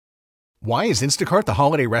Why is Instacart the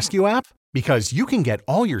holiday rescue app? Because you can get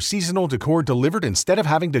all your seasonal decor delivered instead of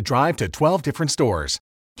having to drive to 12 different stores.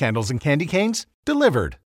 Candles and candy canes?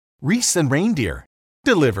 Delivered. Wreaths and reindeer?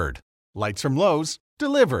 Delivered. Lights from Lowe's?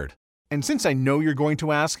 Delivered. And since I know you're going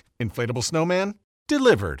to ask, inflatable snowman?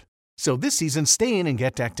 Delivered. So this season, stay in and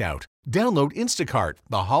get decked out. Download Instacart,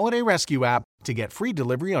 the holiday rescue app, to get free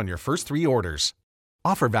delivery on your first 3 orders.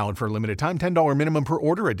 Offer valid for a limited time, $10 minimum per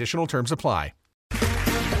order, additional terms apply.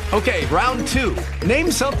 Okay, round 2.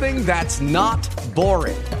 Name something that's not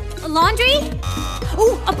boring. A laundry?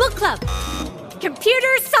 Ooh, a book club. Computer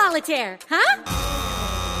solitaire, huh?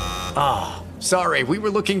 Ah, sorry, we were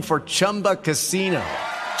looking for Chumba Casino.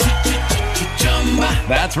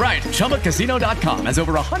 That's right, ChumbaCasino.com has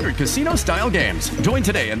over 100 casino-style games. Join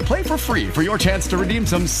today and play for free for your chance to redeem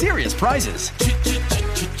some serious prizes.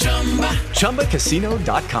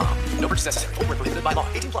 ChumbaCasino.com. No purchase necessary. Void where prohibited by law.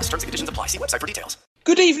 18+. Terms and conditions apply. See website for details.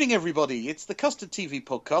 Good evening, everybody. It's the Custard TV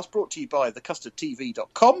podcast brought to you by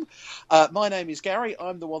thecustardtv.com. My name is Gary.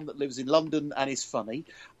 I'm the one that lives in London and is funny.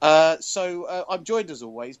 So I'm joined, as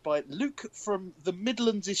always, by Luke from the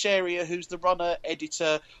Midlands-ish area, who's the runner,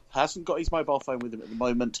 editor, hasn't got his mobile phone with him at the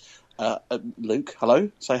moment. Luke, hello.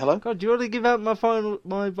 Say hello. God, do you want to give out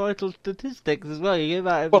my vital statistics as well? You give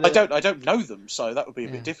out. Well, I don't know them, so that would be a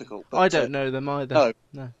bit difficult. But, I don't know them either.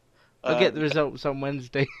 No. I'll get the results on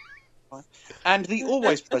Wednesday. And the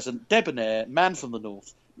always present, debonair man from the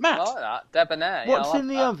north, Matt. I like that, debonair. What's in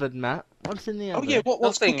the oven, Matt? What's in the oven? Oh yeah, what's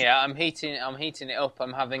Nothing cooking? yet. I'm heating it up.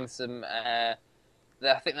 I'm having some. I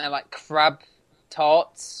think they're like crab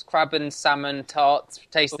tarts, crab and salmon tarts.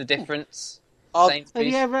 Taste the difference. Have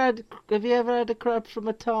you ever had a crab from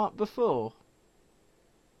a tart before?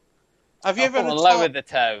 Have you ever had a tart? Lower the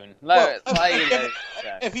tone.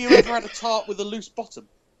 Have you ever had a tart with a loose bottom?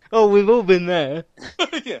 Oh, we've all been there.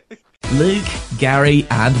 Yeah. Luke, Gary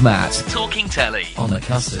and Matt talking telly on the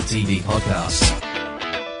Custard TV podcast.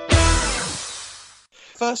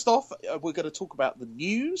 First off, we're going to talk about the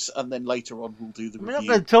news, and then later on we'll do the We're review. not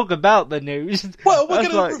going to talk about the news. Well, we're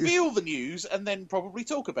going to reveal the news and then probably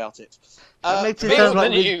talk about it. That makes it Reveal sound the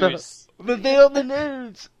like news. Reveal the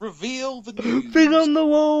news. Reveal the news. Thing on the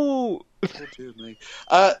wall. Oh, dear me.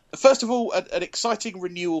 First of all, an exciting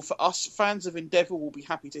renewal for us. Fans of Endeavour will be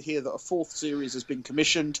happy to hear that a 4th series has been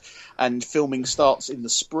commissioned and filming starts in the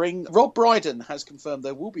spring. Rob Brydon has confirmed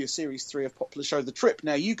there will be a Series 3 of popular show The Trip.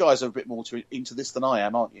 Now, you guys are a bit more into this than I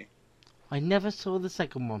am, aren't you? I never saw the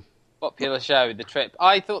second one. Popular show, The Trip.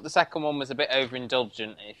 I thought the second one was a bit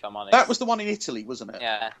overindulgent, if I'm honest. That was the one in Italy, wasn't it?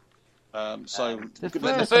 Yeah. The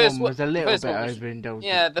first first one was a little first bit one was- overindulgent.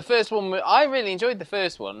 Yeah, the first one, I really enjoyed the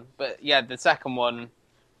first one, but yeah, the second one,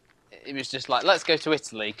 it was just like, let's go to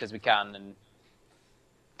Italy because we can, and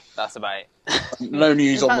that's about it. No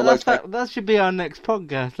news on the location. That should be our next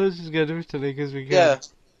podcast. Let's just go to Italy because we can. Yeah.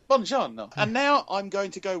 Buongiorno. And now I'm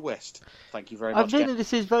going to go west. Thank you very much. I think that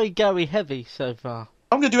this is very Gary heavy so far.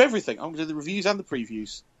 I'm going to do everything. I'm going to do the reviews and the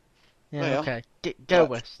previews. Yeah, okay. Go Right.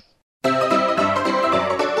 west.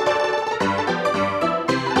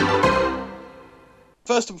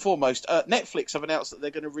 First and foremost, Netflix have announced that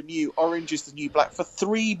they're going to renew Orange is the New Black for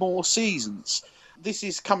 3 more seasons. This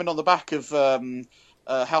is coming on the back of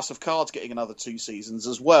House of Cards getting another 2 seasons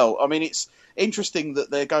as well. I mean, it's interesting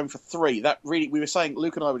that they're going for 3. That really, we were saying,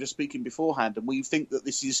 Luke and I were just speaking beforehand, and we think that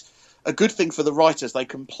this is a good thing for the writers. They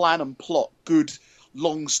can plan and plot good,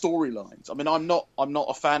 long storylines. I mean, I'm not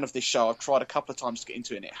a fan of this show. I've tried a couple of times to get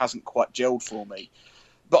into it, and it hasn't quite gelled for me.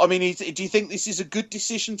 But, I mean, do you think this is a good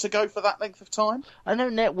decision to go for that length of time? I know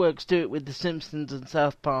networks do it with The Simpsons and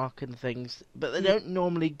South Park and things, but they don't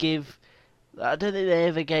normally give... I don't think they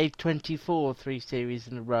ever gave 24 3 series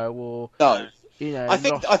in a row, or... No. You know, I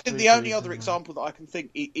think the only other example that I can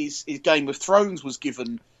think is Game of Thrones was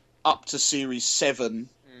given up to Series 7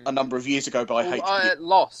 a number of years ago by HBO.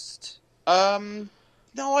 Lost. No,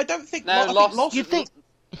 I don't think... No, I think Lost... Lost You think...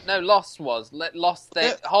 No, Lost was. Lost,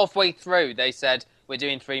 halfway through, they said, we're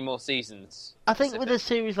doing 3 more seasons. I think with a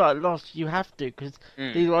series like Lost, you have to, because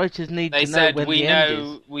the writers need they to know said, when we the know,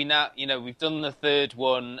 end is. we now, we've done the 3rd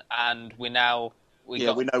one, and we know we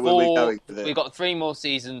know where 4, we're going with it. We've got 3 more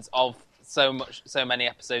seasons of so many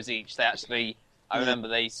episodes each. They actually, I remember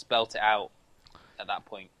they spelt it out at that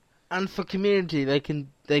point. And for Community,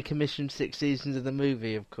 they commissioned 6 seasons of the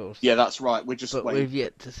movie, of course. Yeah, that's right. We're just But waiting, we've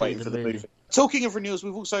yet to see for the movie. Talking of renewals,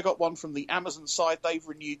 we've also got one from the Amazon side. They've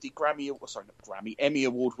renewed the Emmy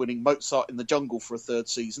Award-winning Mozart in the Jungle for a 3rd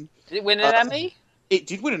season. Did it win an Emmy? It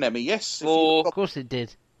did win an Emmy, yes. Of course it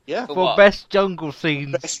did. Yeah. For For what? best jungle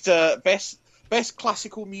scenes. Best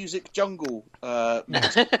classical music jungle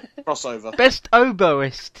crossover. Best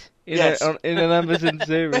oboist. Yes. In an Amazon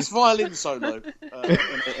series. Best violin solo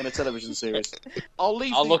in a television series. I'll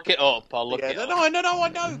look it up. No, I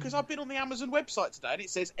know, because I've been on the Amazon website today and it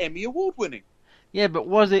says Emmy Award winning. Yeah, but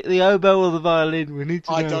was it the oboe or the violin? We need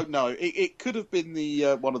to know. I don't know. It could have been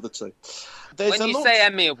the one of the two. When you say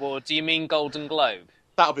Emmy Award, do you mean Golden Globe?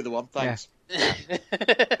 That'll be the one, thanks.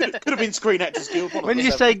 Could have been Screen Actors Guild. When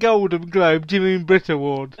you say Golden Globe, do you mean Brit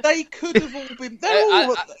Award? They could have all been... They're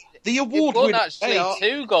all... the award won winners. Actually,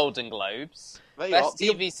 2 Golden Globes. Best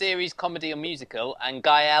TV Series, Comedy or Musical, and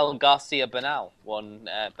Gael Garcia Bernal won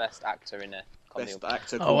Best Actor in a Comedy. Best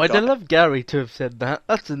Actor. Oh, I'd love Gary to have said that.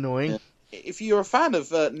 That's annoying. Yeah. If you're a fan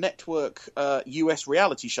of network US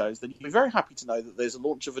reality shows, then you'll be very happy to know that there's a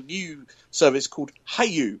launch of a new service called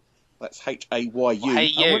Hayu. That's Hayu.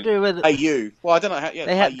 Hayu. I wonder whether Hayu. Well, I don't know how. Yeah,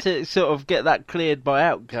 they had to sort of get that cleared by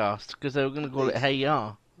Outcast because they were going to call it Hey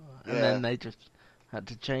Ya, and then they just had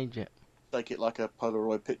to change it. Take it like a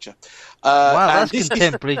Polaroid picture. Wow, that's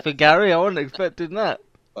contemporary for Gary. I wasn't expecting that.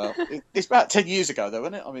 Well, it's about 10 years ago, though,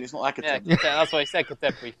 isn't it? I mean, it's not that contemporary. Yeah, that's why I said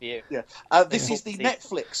contemporary for you. Yeah. This is the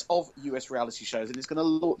Netflix of US reality shows, and it's going to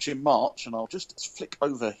launch in March, and I'll just flick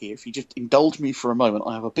over here. If you just indulge me for a moment,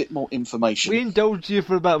 I have a bit more information. We indulge you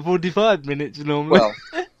for about 45 minutes normally. Well,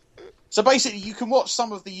 so basically, you can watch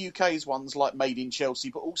some of the UK's ones, like Made in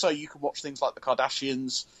Chelsea, but also you can watch things like The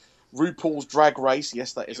Kardashians, RuPaul's Drag Race.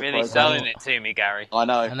 Yes, that is You're really selling it to me, Gary. I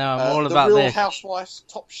know. I'm all about The Real this. Housewives,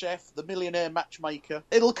 Top Chef, The Millionaire Matchmaker.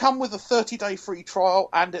 It'll come with a 30-day free trial,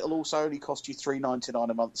 and it'll also only cost you $3.99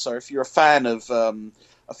 a month. So if you're a fan of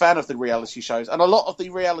the reality shows, and a lot of the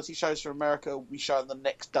reality shows from America will be shown the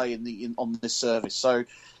next day on this service. So,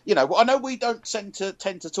 you know, I know we don't tend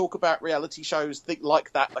to talk about reality shows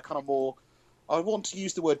like that. They're kind of more. I want to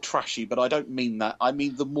use the word trashy, but I don't mean that. I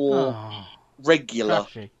mean the more regular.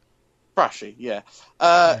 Trashy, yeah.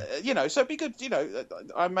 You know, so it'd be good. You know,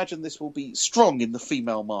 I imagine this will be strong in the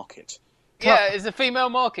female market. Yeah, it's a female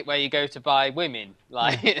market where you go to buy women.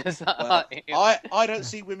 Like, I don't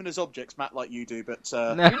see women as objects, Matt, like you do. But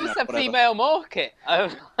you just said female market.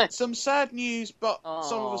 Some sad news, but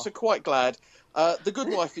some of us are quite glad. The Good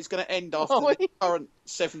Wife is going to end after the current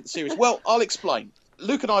 7th series. Well, I'll explain.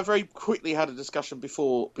 Luke and I very quickly had a discussion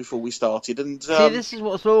before we started, and see, this is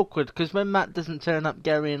what's awkward because when Matt doesn't turn up,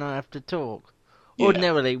 Gary and I have to talk. Yeah.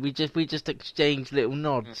 Ordinarily, we just exchange little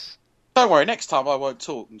nods. Don't worry, next time I won't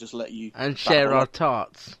talk and just let you and share our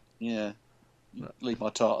tarts. Yeah, leave my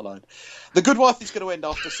tart alone. The Good Wife is going to end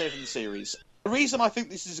after 7 series. The reason I think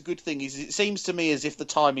this is a good thing is it seems to me as if the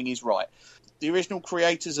timing is right. The original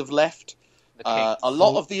creators have left. A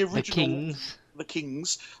lot of the original. The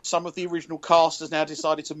Kings. Some of the original cast has now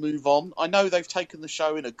decided to move on. I know they've taken the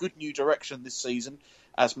show in a good new direction this season,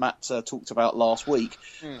 as Matt talked about last week.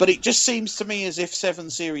 But it just seems to me as if 7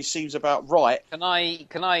 series seems about right. Can I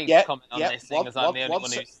comment on this thing as I'm the only one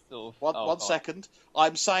who's sort of... One second.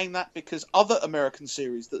 I'm saying that because other American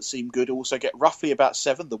series that seem good also get roughly about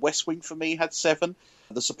 7. The West Wing for me had 7.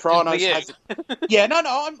 The Sopranos had... Yeah, no,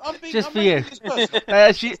 I'm being... Just for you.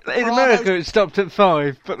 Actually, in America it stopped at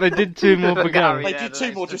 5, but they did 2 more for Gary. They did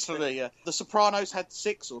 2 more just for me, yeah. The Sopranos had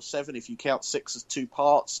 6 or 7 if you count 6 as 2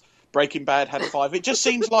 parts. Breaking Bad had 5. It just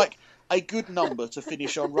seems like a good number to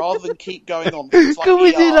finish on rather than keep going on. Like Can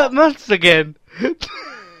we do that maths again?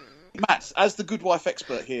 Matt, as the Good Wife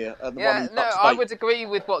expert here, and the one who's I would agree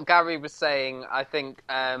with what Gary was saying. I think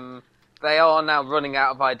they are now running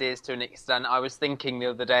out of ideas to an extent. I was thinking the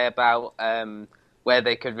other day about where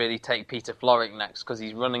they could really take Peter Florrick next, because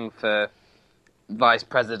he's running for vice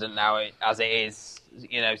president now, as it is,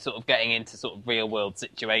 you know, sort of getting into sort of real world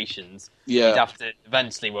situations. Yeah. He'd have to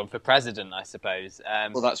eventually run for president, I suppose.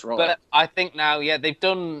 Well, that's right. But I think now, they've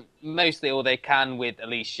done mostly all they can with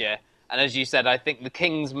Alicia. And as you said, I think the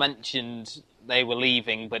Kings mentioned they were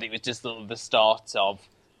leaving, but it was just sort of the start of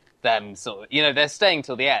them sort of, you know, they're staying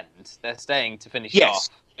till the end. They're staying to finish off.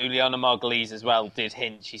 Juliana Margulies as well did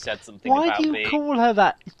hint. She said something about Why do you call her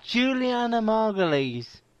that? Juliana Margulies.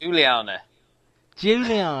 Juliana.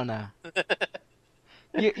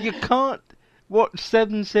 You can't watch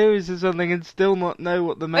 7 series or something and still not know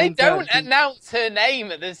what the main character is. They don't announce her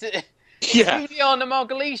name. Juliana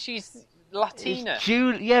Margulies, she's Latina.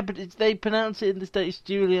 But they pronounce it in the States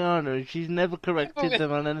Juliana, and she's never corrected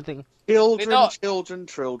them on anything.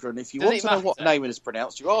 Children. If you want to know what name it is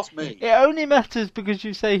pronounced, you ask me. It only matters because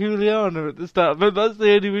you say Juliana at the start, but that's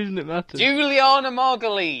the only reason it matters. Juliana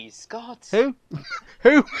Margulies. God.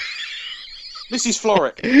 Who? Mrs.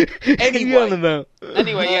 Florrick.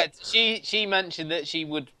 Anyway, yeah, she mentioned that she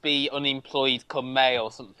would be unemployed come May or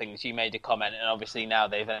something. She made a comment, and obviously now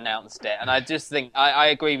they've announced it. And I just think I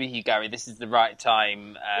agree with you, Gary. This is the right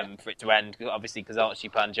time for it to end, obviously, because Archie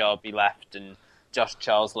Panjabi left and Josh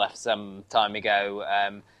Charles left some time ago.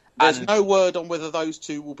 There's no word on whether those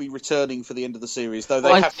two will be returning for the end of the series, though.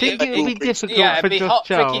 I think it will be difficult for Josh Josh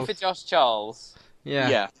Charles. Tricky for Josh Charles.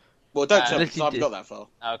 Yeah. Well, don't tell me because I haven't got that far.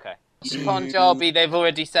 Okay. Panjabi, they've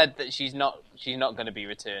already said that she's not going to be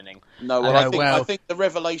returning. No, I think the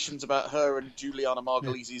revelations about her and Juliana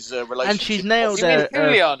Margulies' relationship... And she's nailed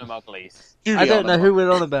Juliana Margulies. I don't know who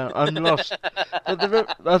we're on about. I'm lost.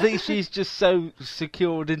 But I think she's just so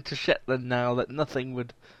secured into Shetland now that nothing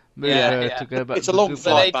would move her to go back. It's a long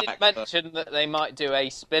flight back. They did mention that they might do a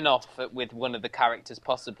spin-off with one of the characters,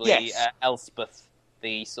 possibly Elspeth,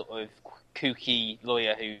 the sort of kooky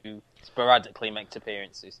lawyer who sporadically makes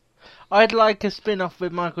appearances. I'd like a spin-off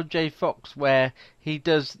with Michael J. Fox where he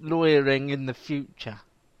does lawyering in the future.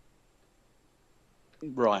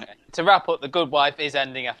 Right. To wrap up, The Good Wife is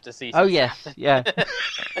ending after season 7. Oh, yes, yeah.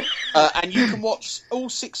 And you can watch all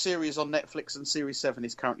 6 series on Netflix, and Series 7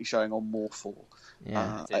 is currently showing on More 4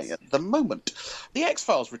 at the moment. The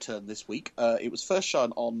X-Files returned this week. It was first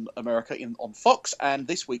shown on America on Fox, and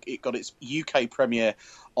this week it got its UK premiere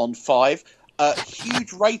on 5.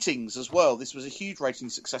 Huge ratings as well. This was a huge rating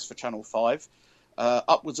success for Channel 5.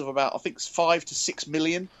 Upwards of about, I think, 5 to 6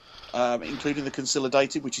 million, including the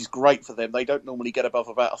consolidated, which is great for them. They don't normally get above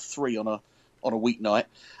about a 3 on a weeknight.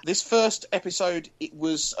 This first episode, it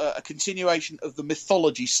was a continuation of the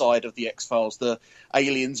mythology side of the X-Files. The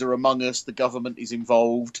aliens are among us, the government is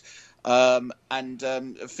involved, and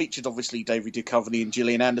featured obviously David Duchovny and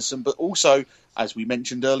Gillian Anderson, but also, as we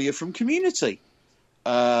mentioned earlier, from Community.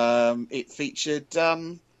 It featured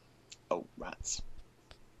rats.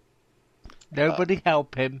 Nobody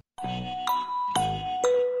help him.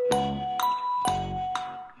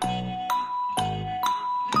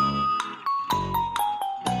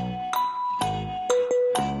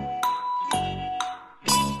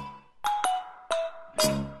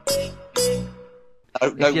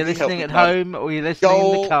 If you're listening at home or you're listening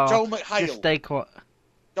in the car, Joel McHale. Just stay quiet.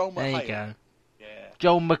 Joel McHale. There you go. Yeah.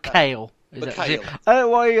 Joel McHale. McHale. I don't know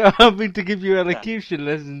why you're having to give you elocution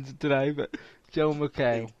lessons today, but Joel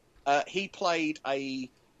McHale. He played a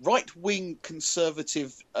right-wing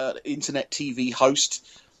conservative internet TV host,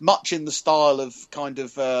 much in the style of kind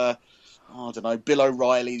of, I don't know, Bill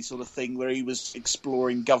O'Reilly sort of thing, where he was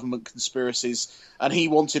exploring government conspiracies, and he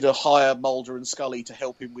wanted to hire Mulder and Scully to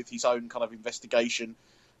help him with his own kind of investigation.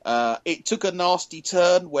 It took a nasty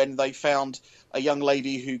turn when they found a young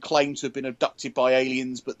lady who claimed to have been abducted by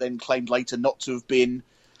aliens, but then claimed later not to have been.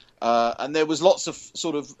 And there was lots of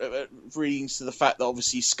sort of readings to the fact that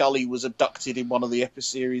obviously Scully was abducted in one of the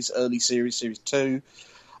early series, Series 2.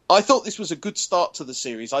 I thought this was a good start to the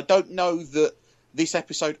series. I don't know that this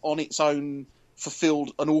episode on its own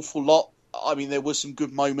fulfilled an awful lot. I mean, there were some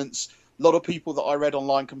good moments. A lot of people that I read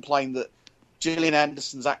online complained that Gillian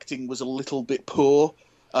Anderson's acting was a little bit poor.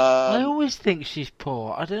 I always think she's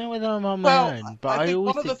poor. I don't know whether I'm on my own, but I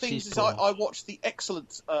always think she's poor. One of the things is I watched the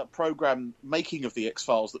excellent programme Making of the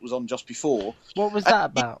X-Files that was on just before. What was that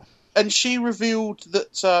about? And she revealed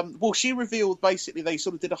that, she revealed basically they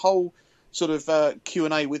sort of did a whole sort of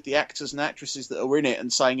Q&A with the actors and actresses that were in it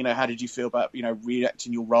and saying, how did you feel about,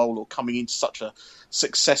 reenacting your role or coming into such a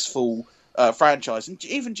successful franchise. And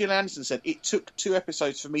even Jill Anderson said, it took 2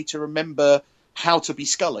 episodes for me to remember how to be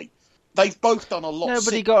Scully. They've both done a lot.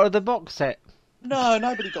 Nobody got her the box set. No,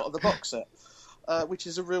 nobody got her the box set, which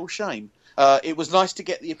is a real shame. It was nice to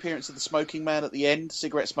get the appearance of the smoking man at the end,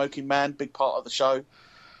 cigarette smoking man, big part of the show.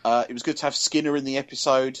 It was good to have Skinner in the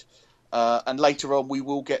episode. And later on, we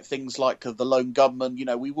will get things like the lone gunman.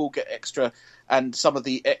 We will get extra, and some of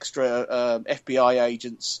the extra FBI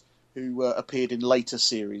agents who appeared in later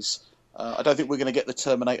series. I don't think we're going to get the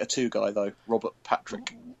Terminator 2 guy, though, Robert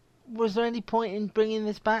Patrick. Was there any point in bringing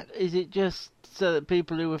this back? Is it just so that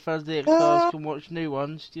people who were fans of the X-Files can watch new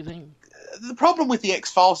ones, do you think? The problem with the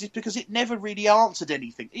X-Files is because it never really answered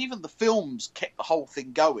anything. Even the films kept the whole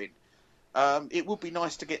thing going. It would be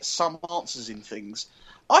nice to get some answers in things.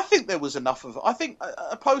 I think there was enough of... I think,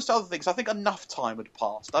 opposed to other things, I think enough time had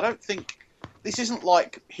passed. I don't think... This isn't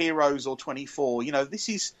like Heroes or 24. This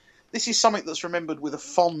is something that's remembered with a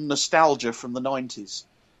fond nostalgia from the 90s.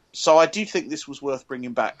 So I do think this was worth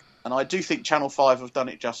bringing back. And I do think Channel 5 have done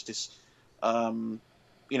it justice.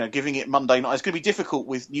 Giving it Monday night. It's going to be difficult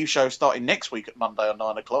with new shows starting next week at Monday at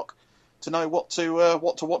 9 o'clock to know what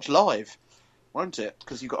to watch live, won't it?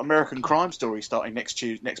 Because you've got American Crime Story starting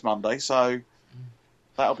next Monday. So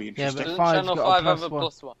That'll be interesting. but Doesn't Five's Channel got a 5 have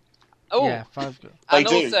plus a one. +1? Oh, Yeah, 5's got. and They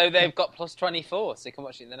do. also they've got +24, so you can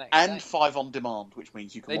watch it the next day. And 5 on demand, which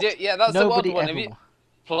means you can They watch do, yeah, that's Nobody the odd one. ever. Have you?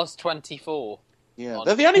 +24. Yeah,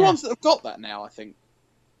 they're the only Yeah. ones that have got that now, I think.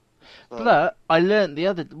 So, But I learnt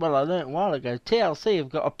a while ago. TLC have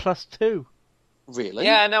got a +2. really?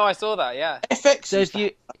 Yeah, no, I saw that. Yeah. FX. So used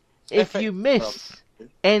if FX you miss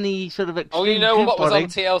any sort of extreme Oh, you know what was on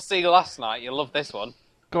couponing- TLC last night? You'll love this one.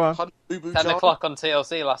 Go on. 10 o'clock on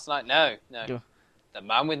TLC last night. No. Go. The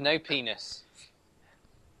Man with No Penis.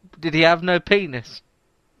 Did he have no penis?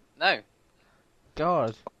 No.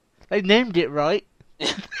 God, they named it right.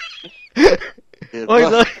 Yeah, I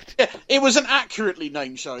liked. yeah, it was an accurately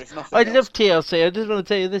named show, if nothing I else. love TLC. I just want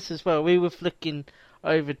to tell you this as well. We were flicking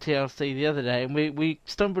over TLC the other day, and we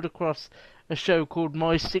stumbled across a show called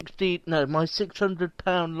My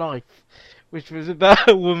 £600 Life, which was about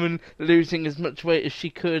a woman losing as much weight as she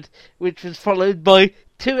could, which was followed by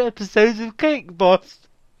 2 episodes of Cake Boss,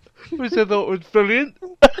 which I thought was brilliant.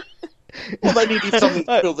 Well, they needed something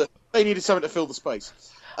to fill the. They needed something to fill the space.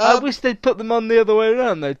 I wish they'd put them on the other way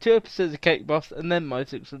around though. 2 episodes of Cake Boss and then My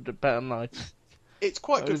 £600 Life. It's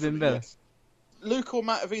quite That good would've for been me. better. Yes. Luke or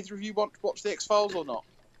Matt, have either of you watched the X-Files or not?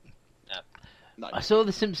 No. I saw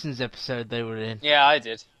the Simpsons episode they were in. Yeah, I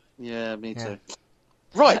did. Yeah, me Yeah. too.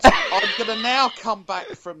 Right, I'm going to now come back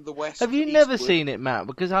from the west. Have you never eastward. seen it, Matt?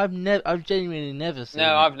 Because I've genuinely never seen it.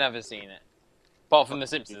 No, I've never seen it. Apart from the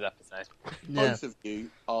Simpsons episode. No. Both of you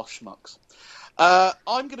are schmucks.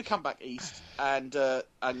 I'm going to come back east and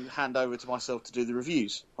hand over to myself to do the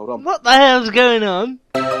reviews. Hold on. What the hell's going on?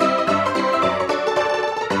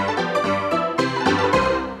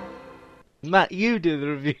 Matt, you do the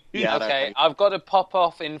review. Yeah, I know. Okay, I've got to pop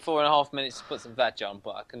off in 4.5 minutes to put some veg on,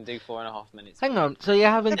 but I can do 4.5 minutes. Hang on, so you're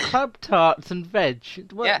having club tarts and veg?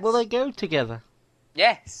 Yes. Will they go together?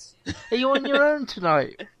 Yes. Are you on your own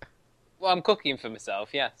tonight? Well, I'm cooking for myself,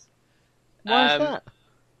 yes. Why is that?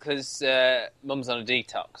 Because Mum's on a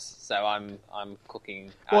detox, so I'm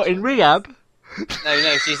cooking. What, in rehab?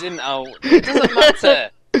 No, she's in. Oh, it doesn't matter.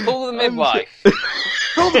 Call the midwife.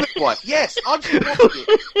 Call the midwife. Yes, I'm still watching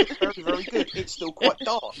it. It's very, very good. It's still quite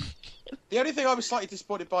dark. The only thing I was slightly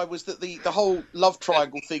disappointed by was that the whole love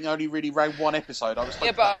triangle thing only really ran one episode.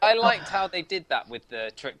 Yeah, but I liked how they did that with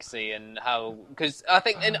the Trixie and how... Because I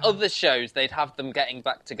think in other shows they'd have them getting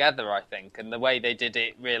back together, I think, and the way they did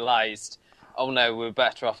it realised, oh no, we're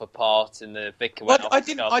better off apart, and the vicar went off. I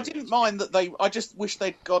didn't mind that they... I just wish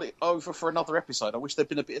they'd got it over for another episode. I wish there'd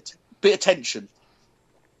been a bit of tension.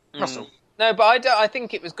 Russell. No, but I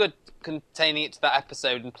think it was good containing it to that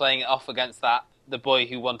episode and playing it off against the boy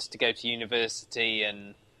who wanted to go to university,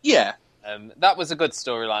 and Yeah. that was a good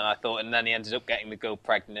storyline, I thought. And then he ended up getting the girl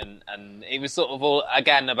pregnant, and it was sort of all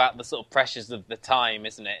again about the sort of pressures of the time,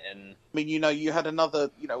 isn't it? And I mean, you had another,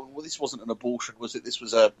 well, this wasn't an abortion, was it? This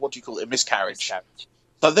was a, what do you call it, a miscarriage.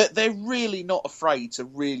 So they're really not afraid to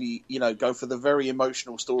really, go for the very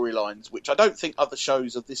emotional storylines, which I don't think other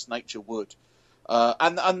shows of this nature would.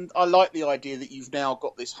 And I like the idea that you've now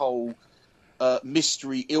got this whole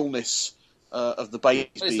mystery illness of the baby.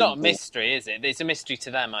 Well, it's not a mystery, is it? It's a mystery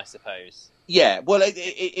to them, I suppose. Yeah, well,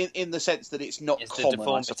 in the sense that it's not It's common, the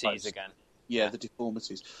deformities again. Yeah, the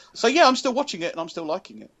deformities. So yeah, I'm still watching it and I'm still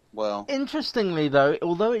liking it. Well, Interestingly, though,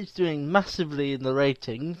 although it's doing massively in the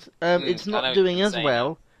ratings, it's I know not doing you're as saying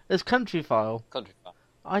well as Country File. Country File.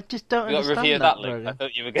 I just don't You got a understand review of that, that, Luke? I program.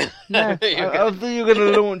 thought you were going No, I thought you were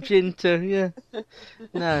going to launch into,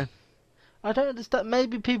 No. I don't understand.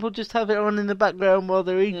 Maybe people just have it on in the background while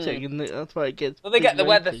they're eating, and that's why it gets. Well, they get big the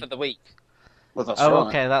weather ratings. for the week. well that's Oh, right.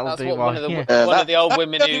 okay, that'll That's be what why. one of the yeah. one of the old that-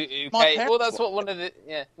 women that- who my came. Well, parents that's what one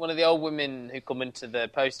of the old women who come into the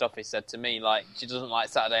post office said to me. Like, she doesn't like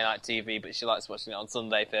Saturday night TV, but she likes watching it on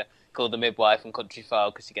Sunday for Call the Midwife and Country File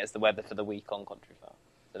because she gets the weather for the week on Country File.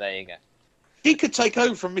 So there you go. She could take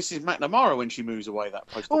over from Mrs. McNamara when she moves away. That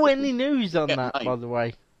post. Oh, any news on Yeah, that, mate. by the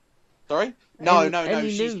way? Sorry? No. Any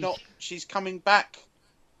She's news? not. She's coming back.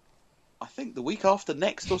 I think the week after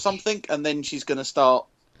next or something, and then she's going to start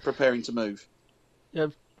preparing to move. Yeah,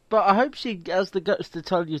 but I hope she has the guts to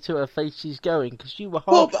tell you to her face she's going, because you were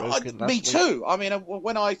Well, heartbroken last me week. too. I mean,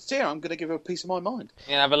 when I see her, I'm going to give her a piece of my mind.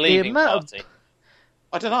 You're gonna have a leaving amount of- party.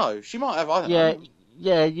 I don't know. She might have. I don't Yeah, know.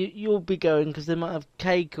 yeah, you'll be going because they might have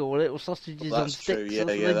cake or little sausages on That's sticks. true. or Yeah,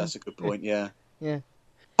 something. that's a good point. Yeah. Yeah.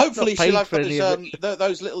 Hopefully, Not she'll paid have for any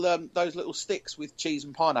of those little sticks with cheese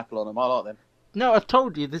and pineapple on them. I like them. No, I've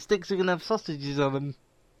told you the sticks are gonna have sausages on them.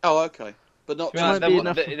 Oh, okay, but not. Might They, be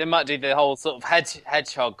enough. they might do the whole sort of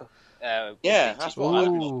hedgehog. Yeah, that's what I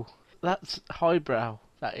hope. Ooh, that's highbrow.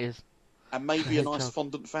 That is. And maybe a nice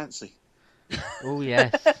fondant fancy. Oh,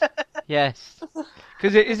 yes. Yes.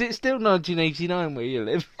 Because is it still 1989 where you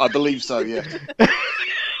live? I believe so, yeah.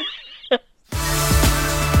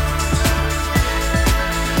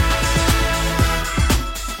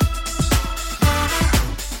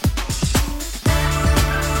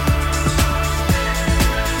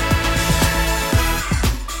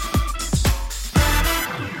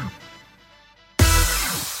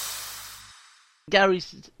 Gary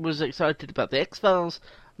was excited about the X-Files.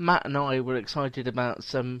 Matt and I were excited about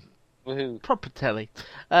some proper telly.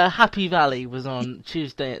 Happy Valley was on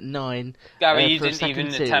Tuesday at 9. Gary, you for a didn't second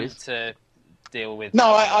even series. attempt to deal with. No,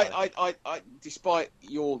 I despite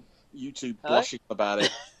your YouTube blushing about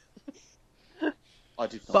it, I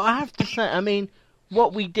did not. But I have to say, I mean,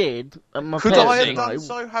 what we did, and my Could parents I have and done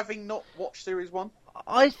so, having not watched Series 1?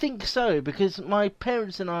 I think so, because my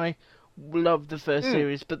parents and I loved the first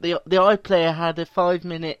series, but the iPlayer had a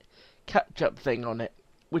 5-minute catch-up thing on it,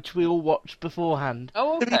 which we all watched beforehand.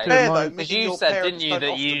 Oh, To be okay. fair, though, Because maybe you your said, parents didn't you, don't that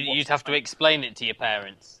often watch you'd have to explain it to your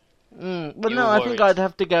parents? But You no, were I think worried. I'd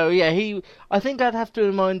have to go. Yeah, I think I'd have to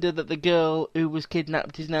remind her that the girl who was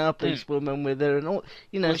kidnapped is now a policewoman with her, and all.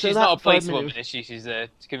 You know, Well, so she's that not a 5 policewoman, minutes- is she? She's a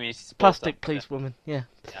community support plastic officer. policewoman. Yeah.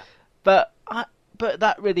 Yeah. But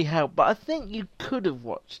that really helped. But I think you could have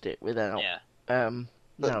watched it without. Yeah.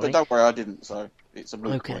 But knowing. don't worry, I didn't, so it's a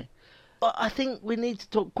moot Okay. point. But I think we need to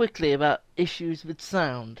talk quickly about issues with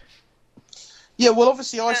sound. Yeah, well,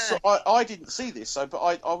 obviously I didn't see this, but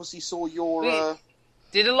I obviously saw your...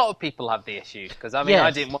 Did a lot of people have the issue? Because I mean, Yes.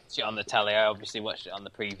 I didn't watch it on the telly. I obviously watched it on the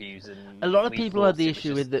previews, and A lot of we people thought had the it was issue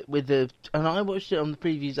just- with the, and I watched it on the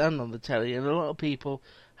previews and on the telly, and a lot of people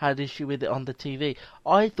had issue with it on the TV.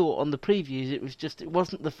 I thought on the previews it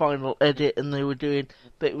wasn't the final edit, and they were doing,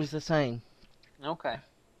 but it was the same. Okay.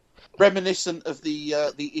 reminiscent of the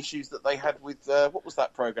issues that they had with what was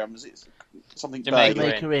that program? Was it something Jamaica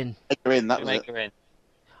bad? Jamaica in. Jamaica in. That was it. Jamaica in.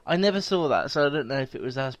 I never saw that, so I don't know if it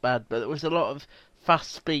was as bad, but there was a lot of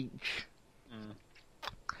fast speech.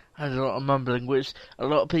 And a lot of mumbling, which a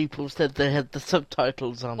lot of people said they had the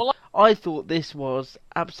subtitles on. Well, I thought this was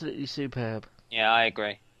absolutely superb. Yeah, I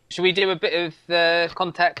agree. Should we do a bit of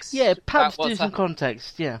context? Yeah, perhaps about do what's some hap-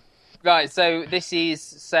 context, yeah. Right, so this is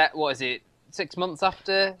set, what is it, 6 months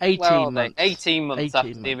after? 18 Where are they? months. 18 months 18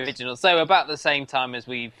 after the months. original. So about the same time as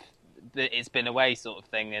it's been away sort of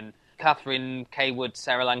thing. And Catherine Kaywood,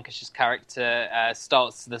 Sarah Lancashire's character,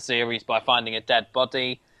 starts the series by finding a dead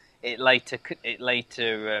body. It later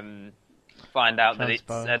find out that it's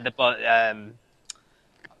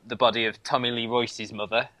the body of Tommy Lee Royce's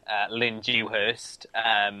mother, Lynn Dewhurst,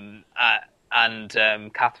 and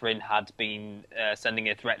Catherine had been sending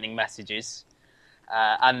her threatening messages.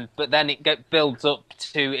 But then it builds up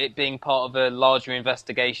to it being part of a larger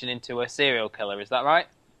investigation into a serial killer. Is that right?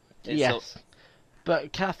 Yes.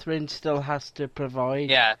 But Catherine still has to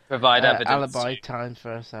provide evidence. alibi time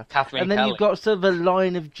for herself. Catherine and then Kelly. you've got sort of a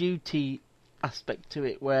line of duty aspect to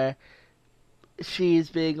it where she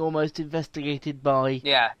is being almost investigated by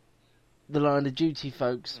the line of duty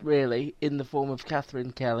folks, really, in the form of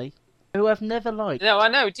Catherine Kelly, who I've never liked. No, I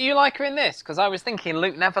know. Do you like her in this? Because I was thinking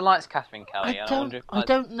Luke never likes Catherine Kelly. I wonder if I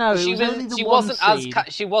don't know. She, It was only the she one wasn't scene.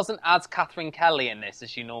 she wasn't as Catherine Kelly in this as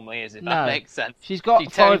she normally is. If No. that makes sense. She's got She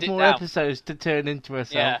toned 5 it more down. episodes to turn into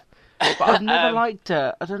herself. Yeah. But I've never liked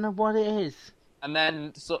her. I don't know what it is. And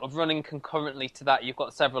then, sort of running concurrently to that, you've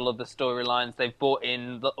got several other storylines. They've brought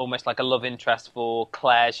in almost like a love interest for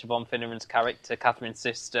Claire, Siobhan Finneran's character, Catherine's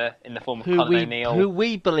sister, in the form of Colin O'Neill. Who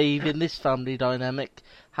we believe in this family dynamic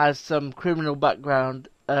has some criminal background,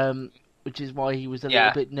 which is why he was a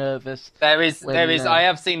little bit nervous. There is. when, I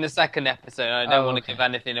have seen the second episode. I don't want to okay. give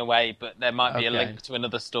anything away, but there might be a Okay. link to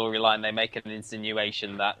another storyline. They make an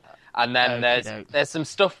insinuation that, and then Okey-doke. there's some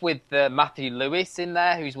stuff with Matthew Lewis in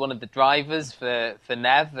there, who's one of the drivers for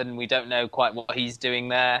Nev, and we don't know quite what he's doing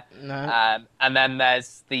there. No. And then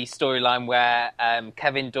there's the storyline where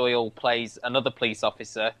Kevin Doyle plays another police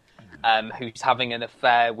officer who's having an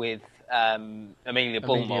affair with Amelia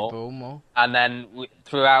Bullmore. And then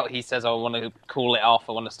throughout he says, I want to cool it off,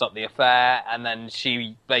 I want to stop the affair. And then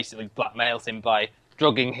she basically blackmails him by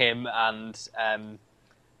drugging him and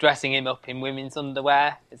dressing him up in women's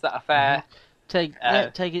underwear. Is that a fair? Take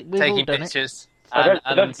it. We've all Taking done pictures. I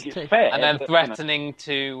don't think it's fair. And then but, threatening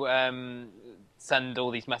to send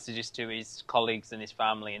all these messages to his colleagues and his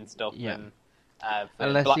family and stuff. Yeah. And,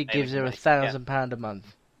 Unless he gives her £1,000 a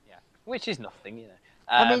month. Yeah. Which is nothing, you know.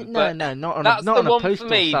 I mean, but no, not on that's not the on a one postal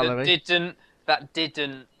for me salary. that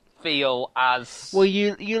didn't feel as Well,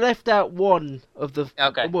 you left out one of the.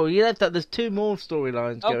 Okay. Well, you left out. There's 2 more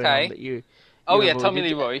storylines going Okay. on that you. Oh you yeah, avoided. Tommy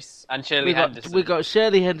Lee Royce and Shirley we Henderson. got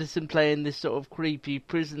Shirley Henderson playing this sort of creepy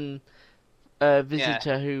prison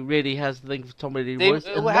visitor who really has the thing for Tommy Lee Royce.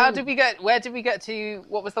 Where did we get to?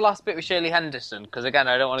 What was the last bit with Shirley Henderson? Because again,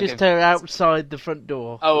 I don't want to just her outside the front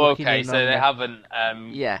door. Oh, okay. So they haven't.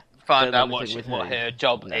 Found out what her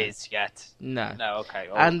job is yet. No. Okay.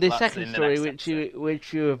 Well, and the second story,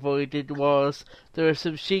 which you avoided, was there are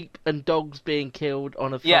some sheep and dogs being killed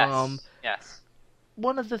on a farm. Yes.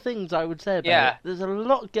 One of the things I would say about it, there's a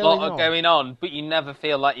lot going on, but you never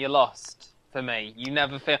feel like you're lost. For me, you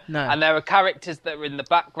never feel. No. And there are characters that are in the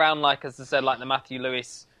background, like as I said, like the Matthew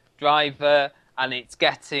Lewis driver, and it's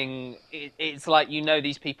getting. It's like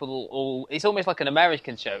these people all. It's almost like an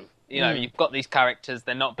American show. You've got these characters.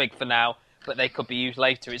 They're not big for now, but they could be used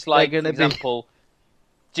later. It's like, for example,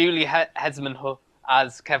 Julie Hesman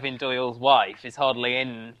as Kevin Doyle's wife is hardly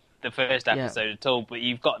in the first episode at all, but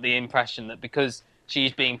you've got the impression that because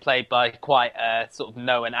she's being played by quite a sort of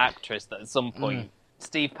known actress, that at some point.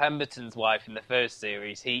 Steve Pemberton's wife in the first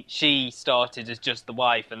series, she started as just the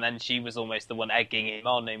wife, and then she was almost the one egging him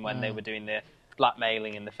on when they were doing the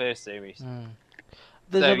blackmailing in the first series.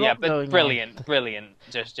 But brilliant,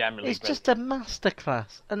 just generally. It's just a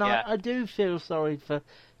masterclass, and I do feel sorry for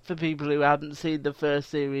people who haven't seen the first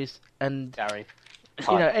series, and Gary,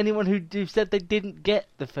 anyone who said they didn't get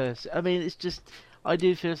the first. I mean, it's just. I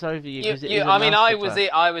do feel sorry for you.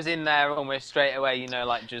 I was in there almost straight away.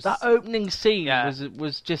 Just that opening scene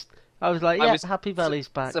was just. I was like, Happy Valley's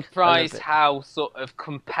back. Surprised how sort of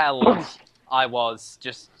compelled I was.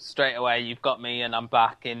 Just straight away, you've got me, and I'm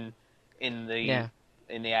back in the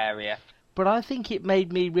area. But I think it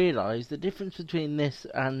made me realise the difference between this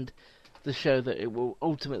and the show that it will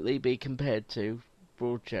ultimately be compared to,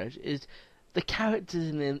 Broadchurch, is the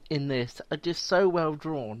characters in this are just so well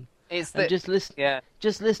drawn. Just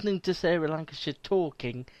listening to Sarah Lancashire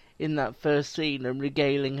talking in that first scene and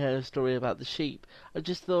regaling her story about the sheep, I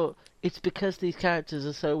just thought it's because these characters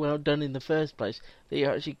are so well done in the first place that you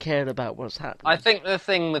actually care about what's happening. I think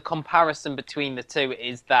the comparison between the two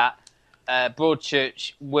is that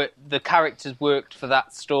Broadchurch, the characters worked for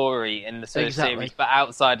that story in the first series, but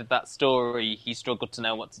outside of that story, he struggled to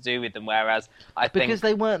know what to do with them. Whereas because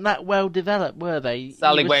they weren't that well developed, were they?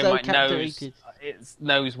 Sally Wainwright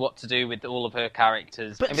knows what to do with all of her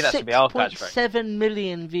characters. But maybe that should be our catchphrase. 7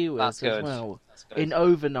 million viewers as well in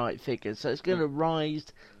overnight figures, so it's going to rise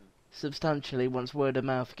substantially once word of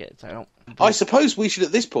mouth gets out. I suppose we should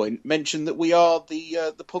at this point mention that we are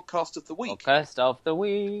the podcast of the week. Podcast of the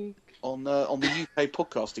week. On the UK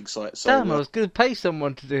podcasting site. So, damn, I was going to pay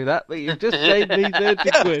someone to do that, but you've just saved me 30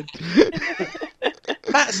 quid.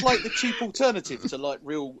 Matt's like the cheap alternative to like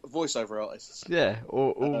real voiceover artists. Yeah,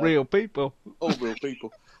 or real people. All real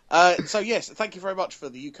people. So yes, thank you very much for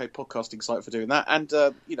the UK podcasting site for doing that. And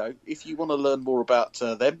if you want to learn more about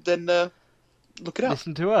them, then look it up.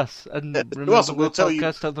 Listen to us, and we'll tell you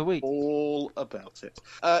of the week. All about it.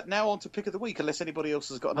 Now on to pick of the week, unless anybody else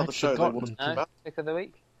has got another show they want to talk about. Pick of the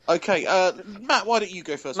week. Okay, Matt, why don't you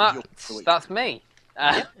go first? Matt, with your pick of the week? That's me.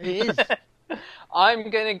 It is. I'm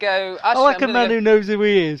going to go... Actually, I like a man who knows who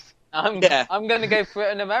he is. I'm going to go for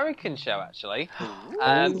an American show, actually.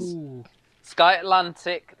 Sky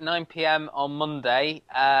Atlantic, 9 p.m. on Monday.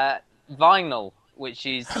 Vinyl, which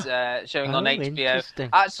is showing on HBO.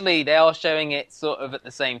 Actually, they are showing it sort of at the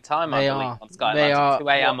same time, I believe, on Sky Atlantic, 2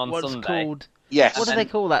 a.m. on Sunday. Called... Yes. What do they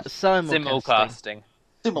call that? Simulcasting.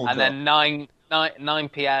 And then 9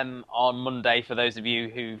 p.m. on Monday for those of you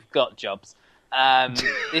who've got jobs.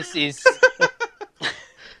 This is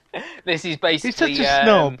basically he's such a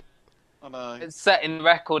snob. It's set in the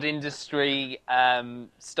record industry.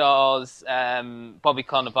 Stars Bobby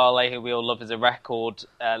Cannavale, who we all love as a record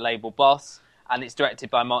label boss, and it's directed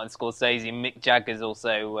by Martin Scorsese. Mick Jagger's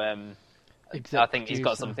also, I think he's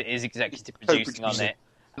got something. He's executive producing on it.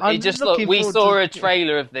 We saw a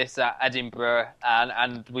trailer of this at Edinburgh,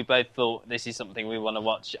 and we both thought this is something we want to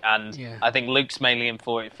watch. And I think Luke's mainly in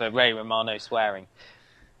for it for Ray Romano swearing.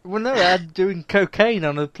 Well, no, they're doing cocaine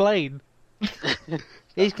on a plane.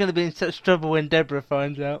 He's going to be in such trouble when Deborah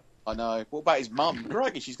finds out. I know. What about his mum?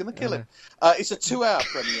 Crikey, she's going to kill him. It's a 2-hour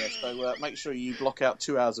premiere, so make sure you block out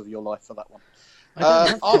 2 hours of your life for that one. I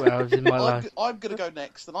don't have 2 hours in my life. I'm going to go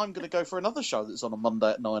next, and I'm going to go for another show that's on a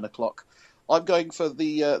Monday at 9 o'clock. I'm going for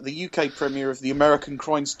the UK premiere of the American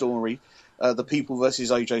crime story, The People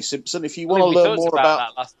vs. O.J. Simpson. If you want to learn more about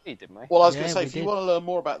that last week, didn't we? Well, I was going to say, if you want to learn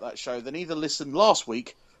more about that show, then either listen last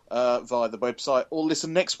week via the website, or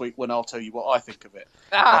listen next week when I'll tell you what I think of it.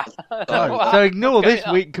 So ignore this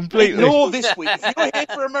week completely. Ignore this week. If you're here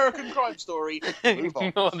for American Crime Story, move on.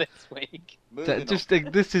 Ignore this week.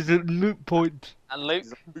 This is a moot point. And Luke?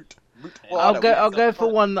 I'll go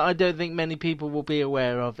for one that I don't think many people will be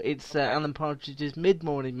aware of. It's Alan Partridge's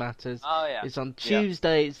Mid-Morning Matters. Oh yeah. It's on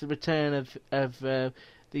Tuesday. It's the return of the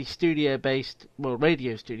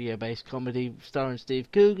radio studio-based comedy starring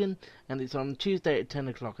Steve Coogan, and it's on Tuesday at 10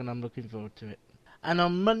 o'clock, and I'm looking forward to it. And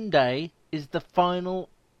on Monday is the final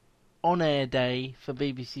on-air day for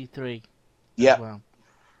BBC Three. Yeah. Well.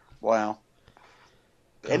 Wow.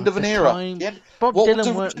 End of an era. Bob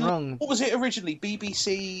Dylan weren't wrong. What was it originally?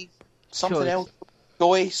 BBC something else?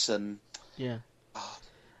 Choice and... Yeah.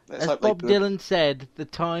 As Bob Dylan said, the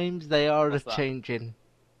times they are a-changing.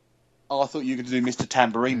 Oh, I thought you were going to do Mr.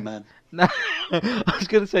 Tambourine Man. No, I was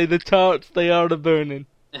going to say the tarts they are a-burning.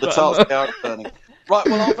 The tarts they are a-burning. Right,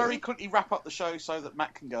 well, I'll very quickly wrap up the show so that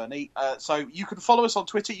Matt can go and eat. So you can follow us on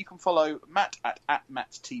Twitter. You can follow Matt at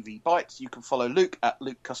MattTVBites. You can follow Luke at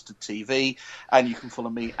LukeCustardTV. And you can follow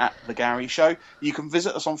me at The Gary Show. You can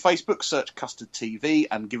visit us on Facebook, search Custard TV,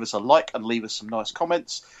 and give us a like and leave us some nice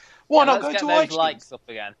comments. Why not go to iTunes? Likes up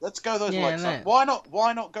again. Let's go those likes up. Why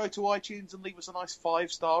not go to iTunes and leave us a nice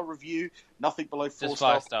 5-star review? Nothing below 4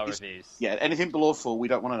 stars. Just 5-star reviews. Yeah, anything below 4, we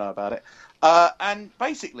don't want to know about it. And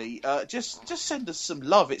basically, just send us some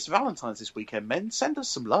love. It's Valentine's this weekend, men. Send us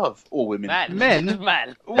some love, or women. Men.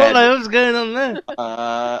 What the hell's going on there?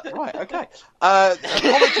 Right, okay.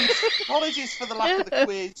 Apologies for the lack of the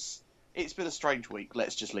quiz. It's been a strange week.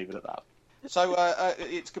 Let's just leave it at that. So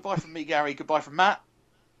it's goodbye from me, Gary. Goodbye from Matt.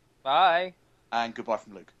 Bye. And goodbye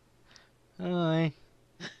from Luke. Bye.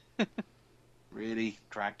 Really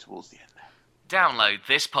dragged towards the end there. Download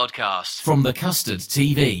this podcast from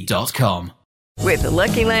thecustardtv.com. With the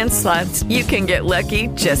Lucky Land Slots, you can get lucky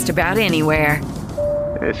just about anywhere.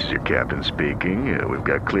 This is your captain speaking. We've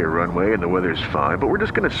got clear runway and the weather's fine, but we're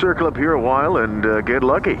just going to circle up here a while and get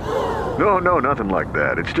lucky. No, nothing like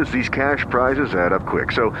that. It's just these cash prizes add up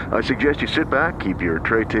quick. So I suggest you sit back, keep your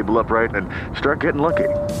tray table upright, and start getting lucky.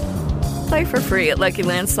 Play for free at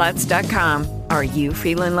LuckyLandSlots.com. Are you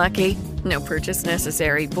feeling lucky? No purchase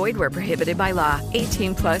necessary. Void where prohibited by law.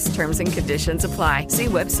 18+ terms and conditions apply. See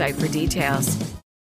website for details.